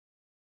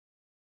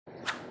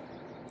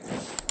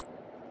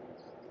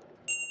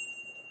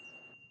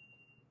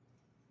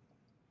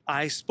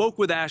I spoke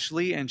with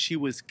Ashley, and she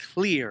was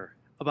clear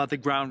about the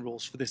ground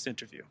rules for this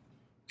interview.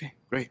 Okay,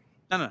 great.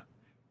 No.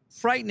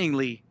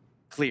 Frighteningly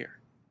clear.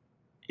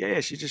 Yeah,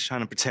 she's just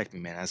trying to protect me,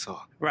 man, that's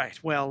all. Right.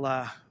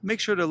 Well, make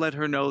sure to let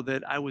her know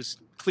that I was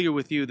clear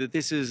with you that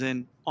this is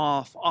an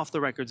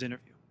off-the-records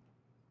interview.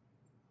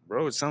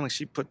 Bro, it sounds like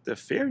she put the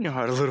fear in your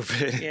heart a little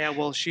bit. Yeah,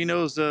 well, she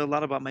knows a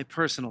lot about my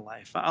personal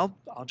life. I'll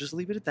just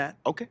leave it at that.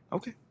 Okay. All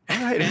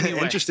right,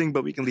 Anyway. Interesting,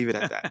 but we can leave it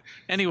at that.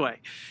 Anyway,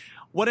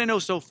 what I know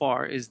so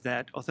far is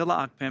that Othello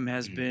Akpem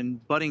has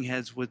been butting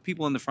heads with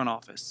people in the front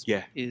office.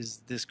 Yeah.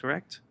 Is this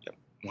correct? Yep,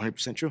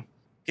 100% true.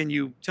 Can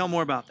you tell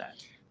more about that?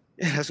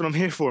 Yeah, that's what I'm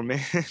here for,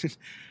 man.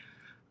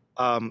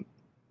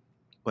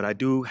 But I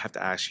do have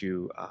to ask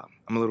you,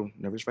 I'm a little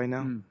nervous right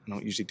now. I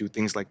don't usually do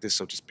things like this,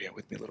 so just bear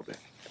with me a little bit.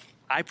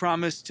 I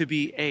promise to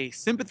be a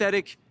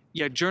sympathetic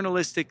yet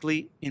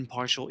journalistically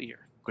impartial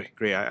ear.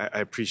 Great. I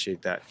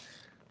appreciate that.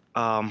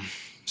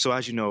 So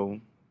as you know,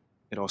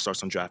 it all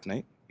starts on draft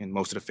night, and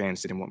most of the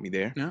fans didn't want me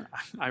there. Yeah,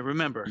 I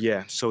remember.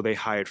 Yeah, so they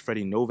hired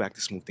Freddie Novak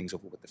to smooth things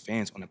over with the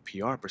fans on a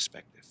PR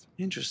perspective.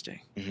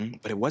 Interesting.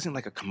 But it wasn't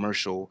like a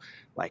commercial,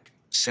 like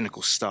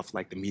cynical stuff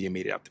like the media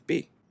made it out to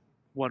be.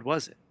 What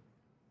was it?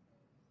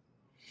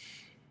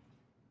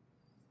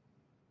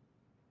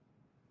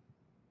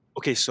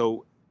 Okay,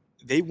 so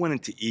they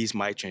wanted to ease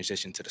my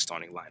transition to the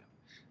starting lineup.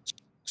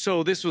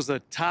 So this was a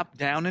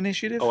top-down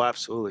initiative? Oh,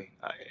 absolutely.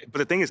 But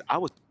the thing is,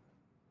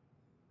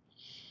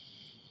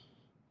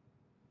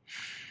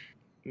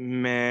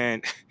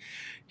 Man,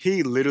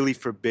 he literally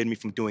forbid me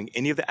from doing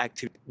any of the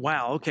activity.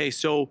 Wow, okay,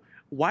 so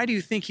why do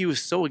you think he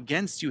was so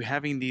against you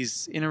having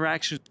these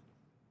interactions?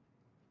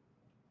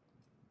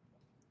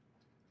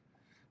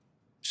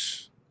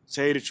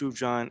 Say the truth,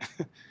 John.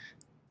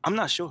 I'm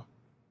not sure.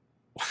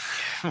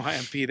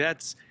 YMP,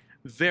 that's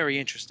very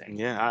interesting.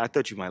 Yeah, I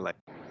thought you might like.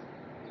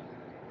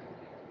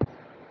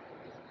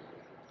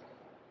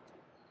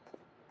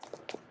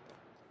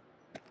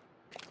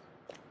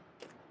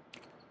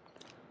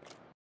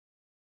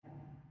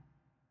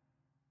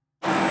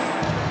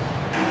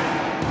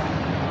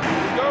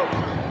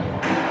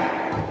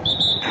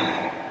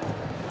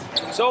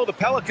 So the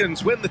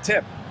Pelicans win the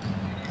tip.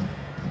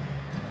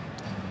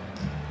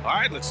 All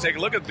right, let's take a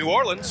look at New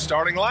Orleans'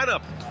 starting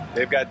lineup.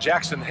 They've got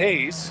Jackson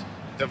Hayes,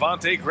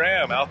 Devontae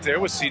Graham out there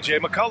with C.J.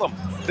 McCollum.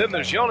 Then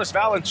there's Jonas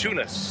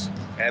Valanciunas,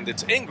 and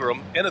it's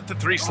Ingram in at the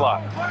 3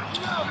 slot.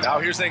 Now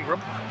here's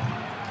Ingram.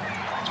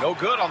 No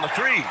good on the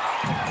 3.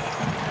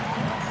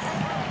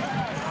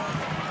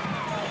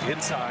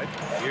 Inside,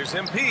 here's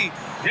MP.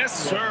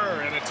 Yes,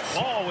 sir, and it's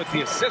Ball with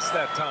the assist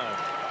that time.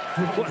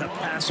 What a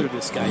passer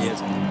this guy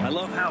is. I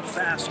love how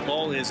fast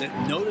Ball is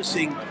at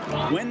noticing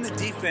when the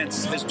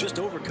defense has just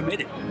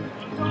overcommitted.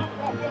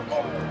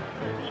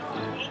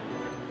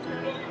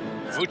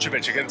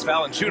 Vucevic against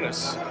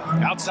Valanciunas.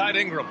 Outside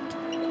Ingram.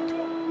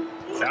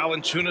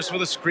 Valanciunas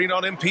with a screen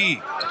on MP.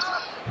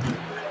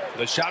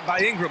 The shot by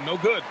Ingram, no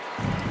good.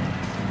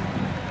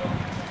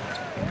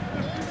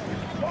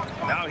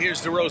 Now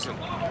here's DeRozan.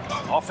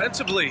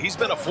 Offensively, he's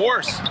been a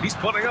force. He's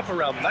putting up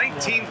around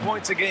 19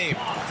 points a game.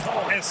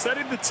 And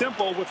setting the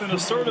tempo with an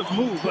assertive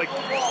move. Like,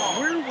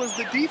 where was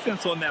the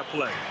defense on that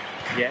play?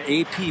 Yeah,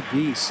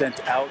 APB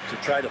sent out to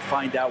try to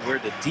find out where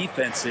the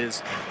defense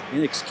is.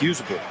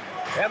 Inexcusable.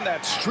 And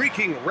that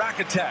streaking rack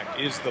attack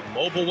is the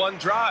Mobile One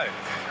drive.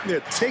 Yeah,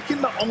 taking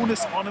the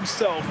onus on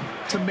himself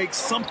to make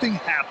something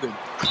happen.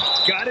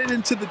 Got it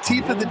into the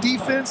teeth of the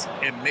defense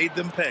and made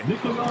them pay.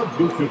 That's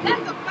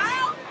a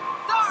foul?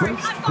 Sorry,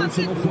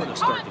 personal foul to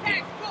start the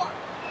game.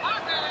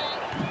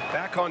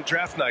 Back on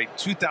draft night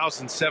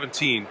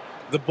 2017,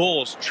 the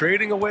Bulls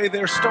trading away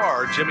their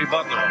star, Jimmy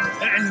Butler.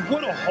 And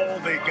what a haul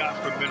they got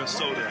from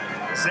Minnesota.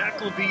 Zach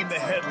LaVine, the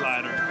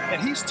headliner,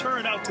 and he's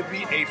turned out to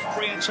be a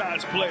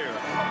franchise player.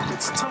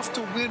 It's tough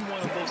to win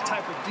one of those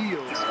type of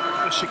deals,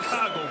 but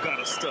Chicago got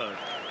a stud.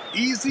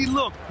 Easy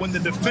look when the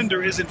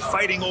defender isn't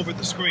fighting over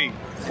the screen.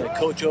 The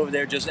coach over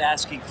there just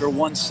asking for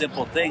one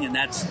simple thing, and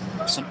that's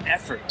some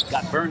effort.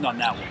 Got burned on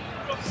that one.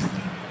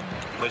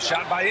 The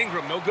shot by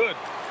Ingram, no good.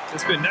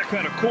 It's been that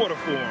kind of quarter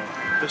for him.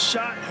 The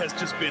shot has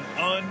just been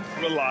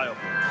unreliable.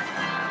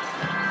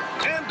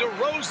 And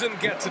DeRozan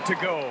gets it to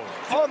go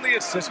on the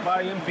assist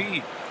by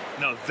Embiid.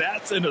 Now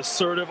that's an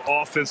assertive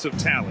offensive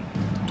talent.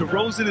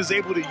 DeRozan is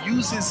able to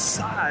use his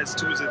size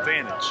to his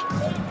advantage.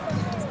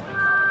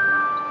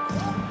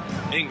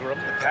 Ingram,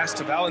 the pass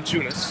to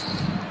Valanciunas.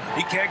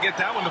 He can't get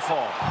that one to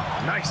fall.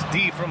 Nice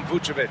D from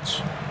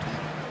Vucevic.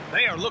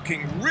 They are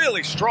looking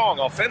really strong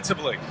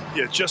offensively.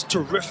 Yeah, just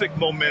terrific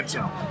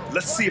momentum.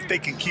 Let's see if they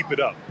can keep it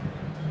up.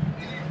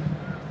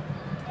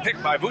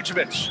 Picked by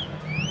Vucevic.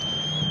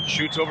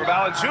 Shoots over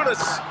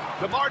Valanciunas.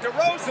 DeMar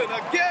DeRozan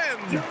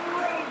again.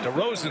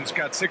 DeRozan's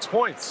got 6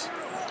 points.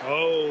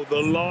 Oh, the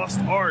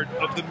lost art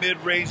of the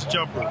mid-range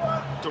jumper.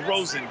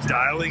 DeRozan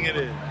dialing it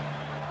in.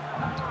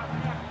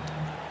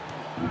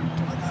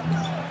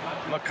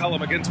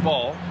 McCollum against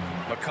Ball.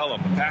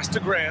 McCollum, the pass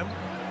to Graham.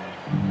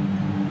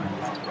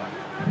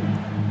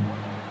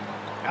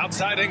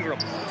 Outside Ingram.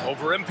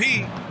 Over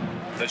MP.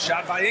 The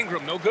shot by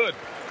Ingram, no good.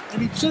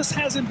 and he just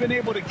hasn't been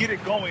able to get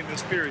it going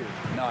this period.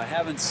 No, I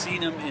haven't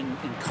seen him in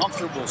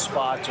comfortable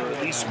spots, or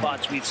at least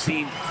spots we've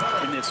seen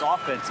in this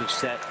offensive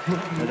set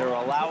that are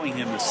allowing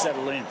him to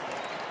settle in.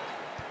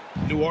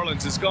 New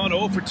Orleans has gone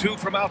 0 for 2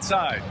 from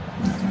outside.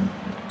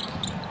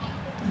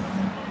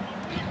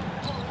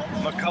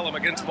 McCollum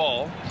against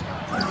ball.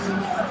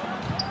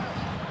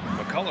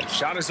 McCollum's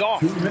shot is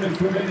off.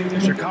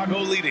 Chicago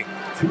leading.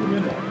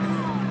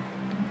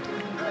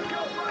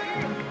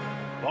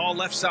 Ball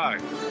left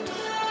side.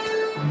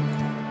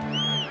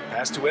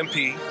 Pass to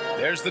MP.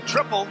 There's the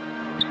triple.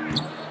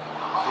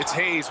 It's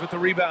Hayes with the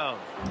rebound.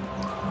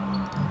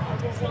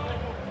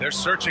 They're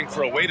searching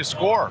for a way to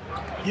score.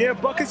 Yeah,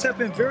 buckets have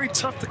been very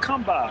tough to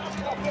come by.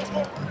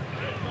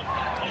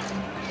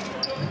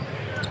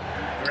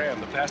 Graham,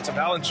 the pass to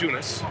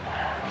Valanciunas.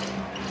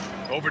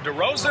 Over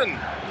DeRozan.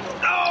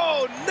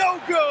 Oh, no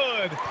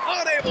good.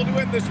 Unable to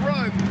win this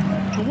run.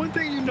 The one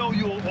thing you know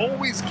you'll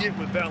always get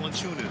with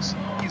Valanciunas,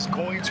 he's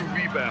going to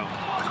rebound.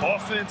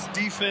 Offense,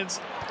 defense,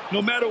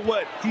 no matter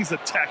what, he's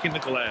attacking the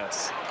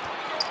glass.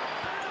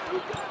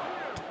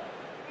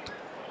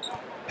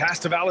 Pass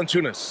to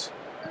Valanciunas.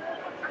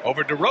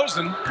 Over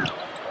DeRozan.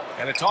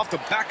 And it's off the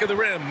back of the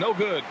rim. No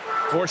good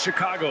for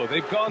Chicago.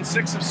 They've gone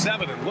 6 of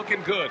 7 and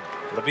looking good.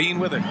 Levine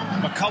with it.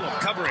 McCollum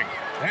covering.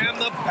 And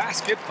the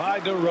basket by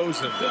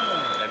DeRozan.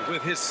 And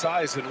with his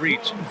size and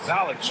reach,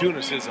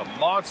 Valanciunas is a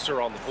monster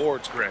on the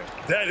boards, Graham.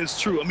 That is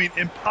true. I mean,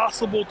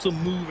 impossible to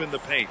move in the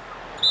paint.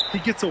 He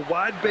gets a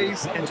wide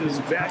base and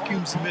just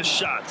vacuums missed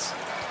shots.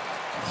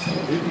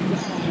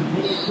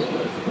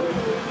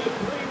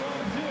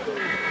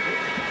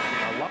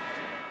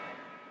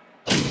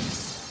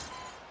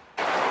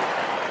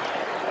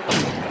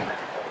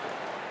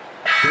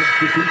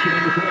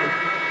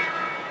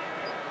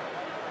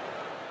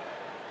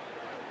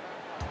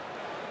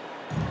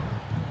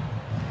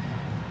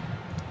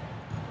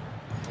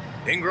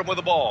 Ingram with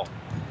the ball.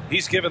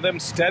 He's given them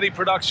steady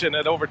production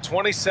at over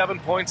 27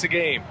 points a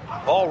game.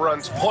 Ball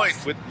runs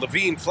point with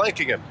Levine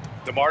flanking him.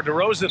 DeMar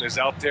DeRozan is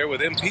out there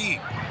with MP.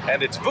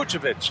 And it's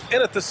Vucevic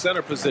in at the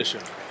center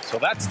position. So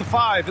that's the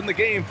 5 in the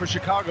game for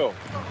Chicago.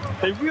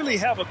 They really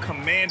have a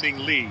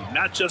commanding lead,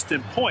 not just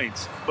in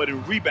points, but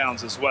in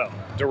rebounds as well.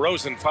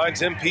 DeRozan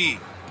finds MP.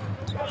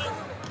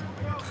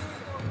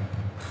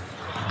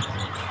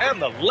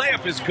 And the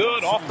layup is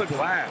good off the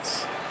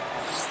glass.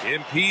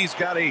 MP's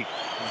got 8.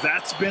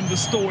 That's been the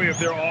story of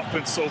their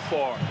offense so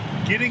far,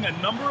 getting a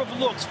number of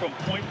looks from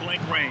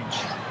point-blank range.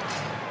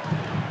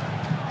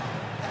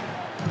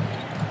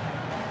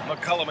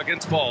 McCollum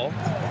against ball.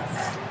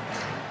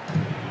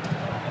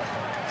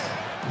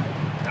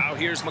 Now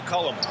here's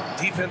McCollum.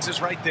 Defense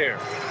is right there.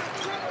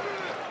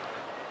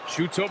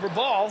 Shoots over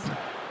ball.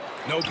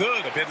 No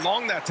good. A bit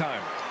long that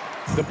time.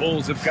 The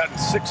Bulls have gotten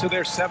 6 of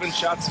their 7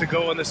 shots to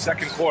go in the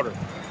second quarter.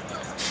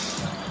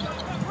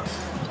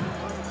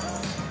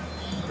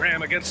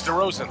 Graham against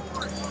DeRozan.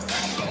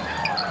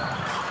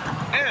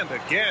 And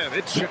again,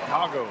 it's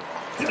Chicago.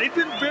 They've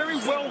been very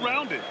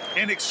well-rounded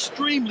and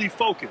extremely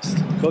focused.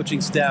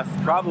 Coaching staff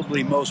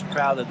probably most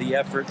proud of the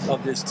effort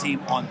of this team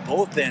on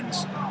both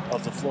ends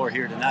of the floor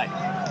here tonight.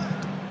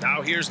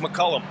 Now here's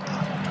McCollum,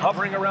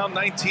 hovering around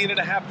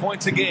 19.5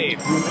 points a game.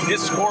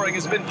 His scoring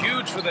has been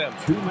huge for them.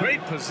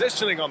 Great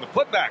positioning on the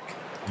putback.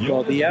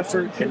 Well, the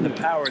effort and the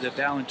power that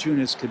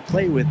Valanciunas can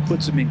play with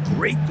puts him in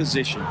great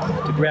position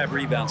to grab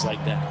rebounds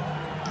like that.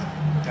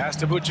 Pass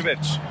to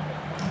Vucevic.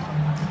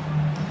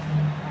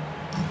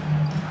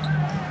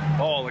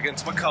 Ball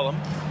against McCollum.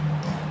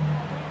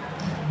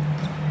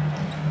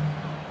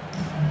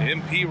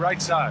 MP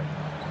right side.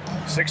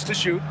 6 to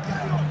shoot.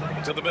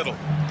 To the middle.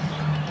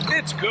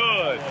 It's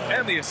good.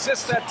 And the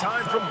assist that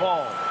time from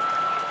Ball.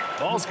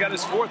 Ball's got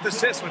his 4th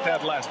assist with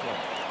that last one.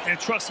 And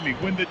trust me,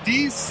 when the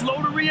D's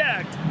slow to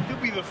react,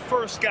 he'll be the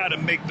first guy to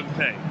make them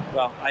pay.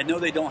 Well, I know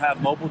they don't have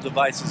mobile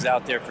devices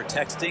out there for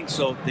texting,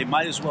 so they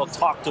might as well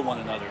talk to one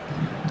another.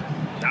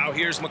 Now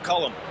here's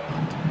McCollum.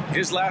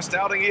 His last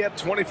outing, he had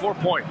 24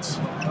 points.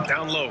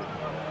 Down low.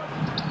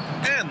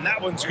 And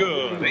that one's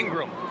good.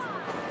 Ingram.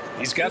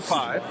 He's got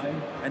 5.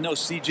 I know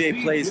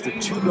CJ plays the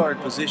 2-guard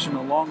position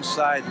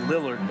alongside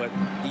Lillard, but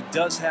he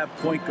does have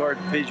point guard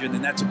vision,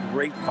 and that's a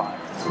great 5.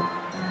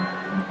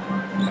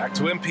 Back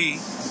to MP.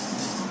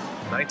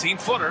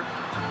 19-footer.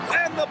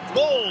 And the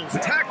Bulls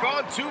tack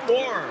on 2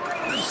 more.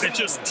 They're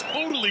just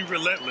totally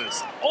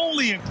relentless,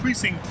 only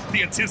increasing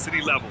the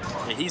intensity level.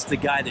 Yeah, he's the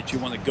guy that you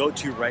want to go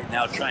to right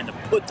now, trying to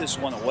put this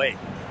one away.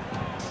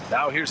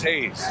 Now here's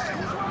Hayes.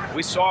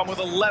 We saw him with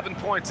 11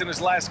 points in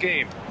his last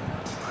game.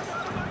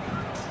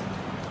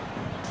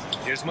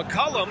 Here's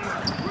McCollum.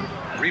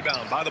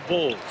 Rebound by the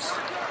Bulls.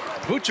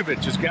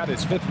 Vucevic has got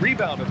his 5th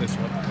rebound in this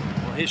one.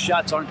 Well, his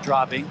shots aren't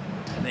dropping,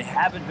 and they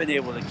haven't been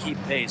able to keep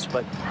pace,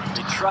 but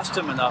they trust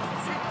him enough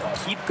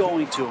to keep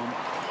going to him,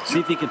 see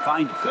if he can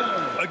find it.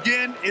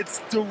 Again, it's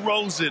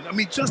DeRozan. I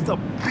mean, just a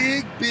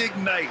big, big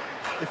night.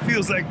 It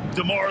feels like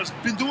DeMar's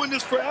been doing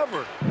this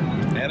forever.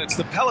 And it's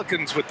the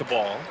Pelicans with the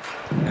ball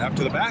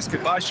after the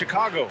basket by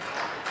Chicago.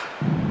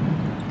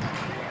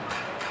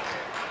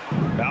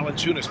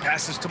 Valanciunas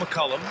passes to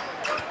McCollum.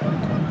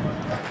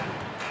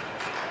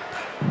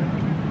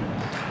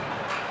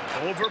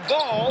 Over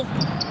ball.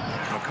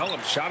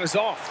 McCollum's shot is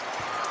off.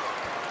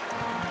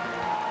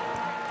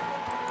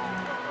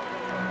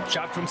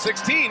 Shot from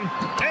 16,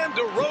 and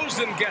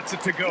DeRozan gets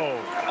it to go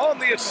on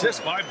the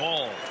assist by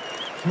Ball.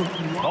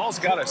 Ball's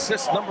got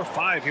assist number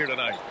 5 here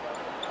tonight.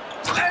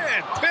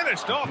 And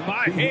finished off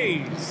by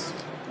Hayes.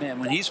 Man,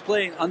 when he's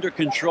playing under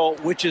control,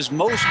 which is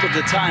most of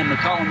the time,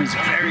 McCollum is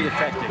very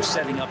effective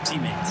setting up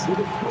teammates.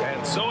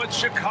 And so it's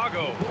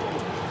Chicago.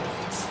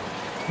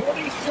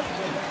 47.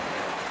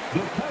 The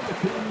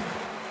Pelicans,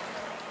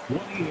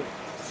 28.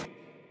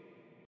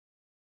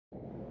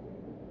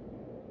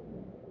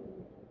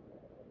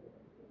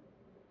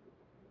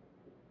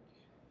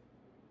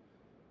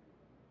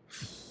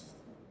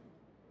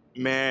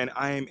 Man,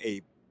 I am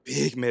a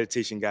big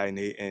meditation guy,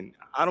 Nate, and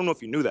I don't know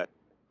if you knew that.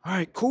 All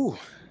right, cool.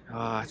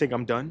 I think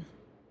I'm done.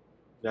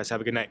 You guys have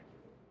a good night.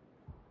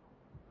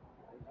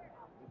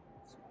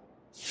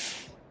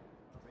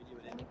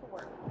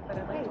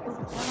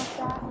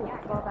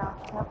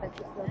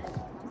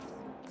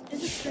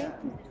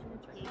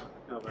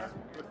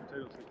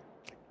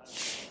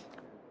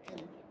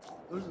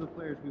 Those are the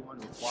players we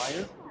want to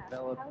acquire,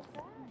 develop.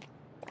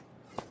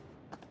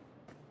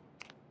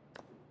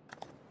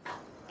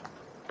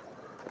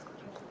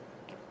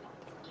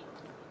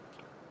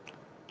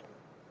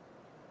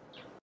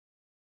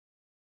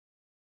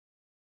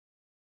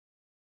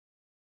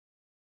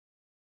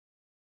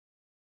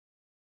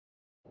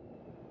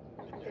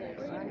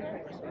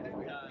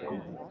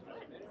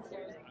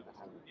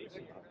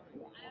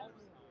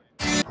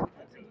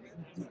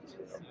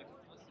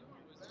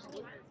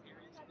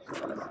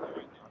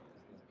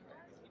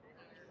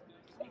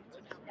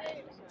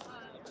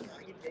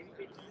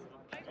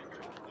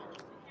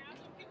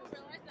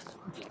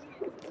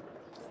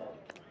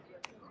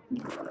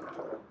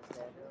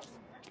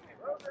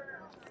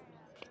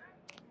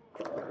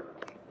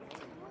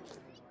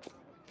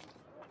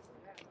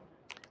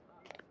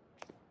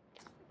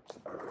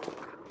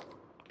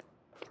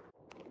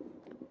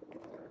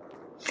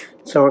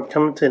 So we're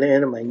coming to the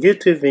end of my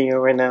YouTube video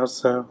right now,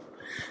 so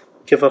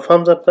give a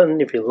thumbs up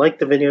button if you like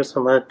the video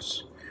so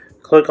much.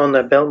 Click on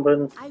that bell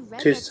button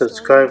to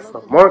subscribe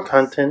for more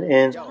content,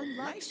 and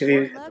if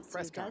you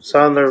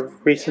saw the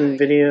recent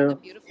video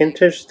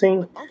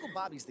interesting,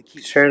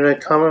 share the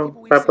comment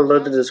right below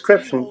the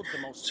description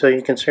so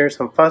you can share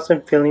some thoughts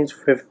and feelings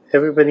with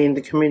everybody in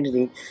the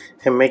community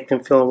and make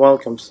them feel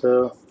welcome.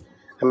 So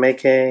I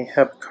make a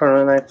happy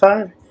Corona Night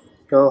 5.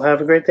 You'll have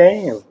a great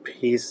day and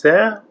peace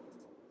out.